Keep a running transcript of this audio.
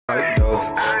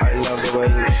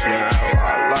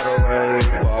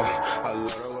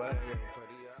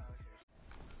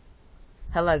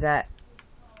Hello, guy.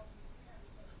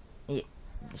 Yeah,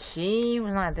 she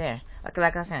was not there.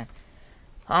 Like I was saying.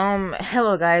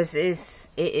 Hello guys. It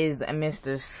is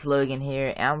Mr. Slogan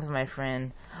here. I'm with my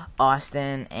friend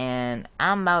Austin, and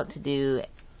I'm about to do.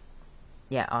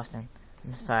 Yeah, Austin.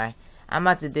 I'm sorry. I'm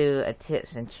about to do a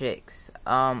tips and tricks.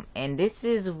 And this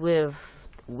is with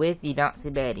the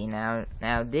Bouncy Betty. Now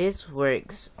this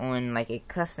works on like a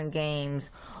custom games,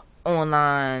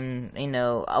 online. You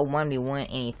know, a 1v1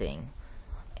 anything.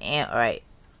 And alright,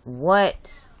 what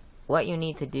you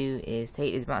need to do is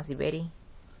take this Bouncy Betty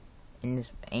and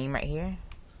just aim right here,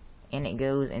 and it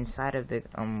goes inside of the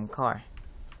car,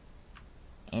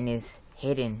 and it's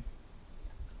hidden.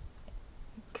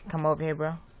 Come over here,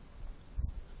 bro.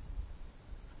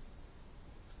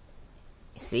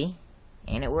 See?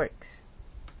 And it works.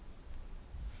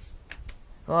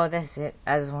 Well, that's it.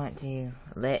 I just want to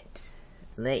let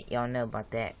y'all know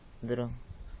about that little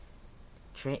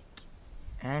trick.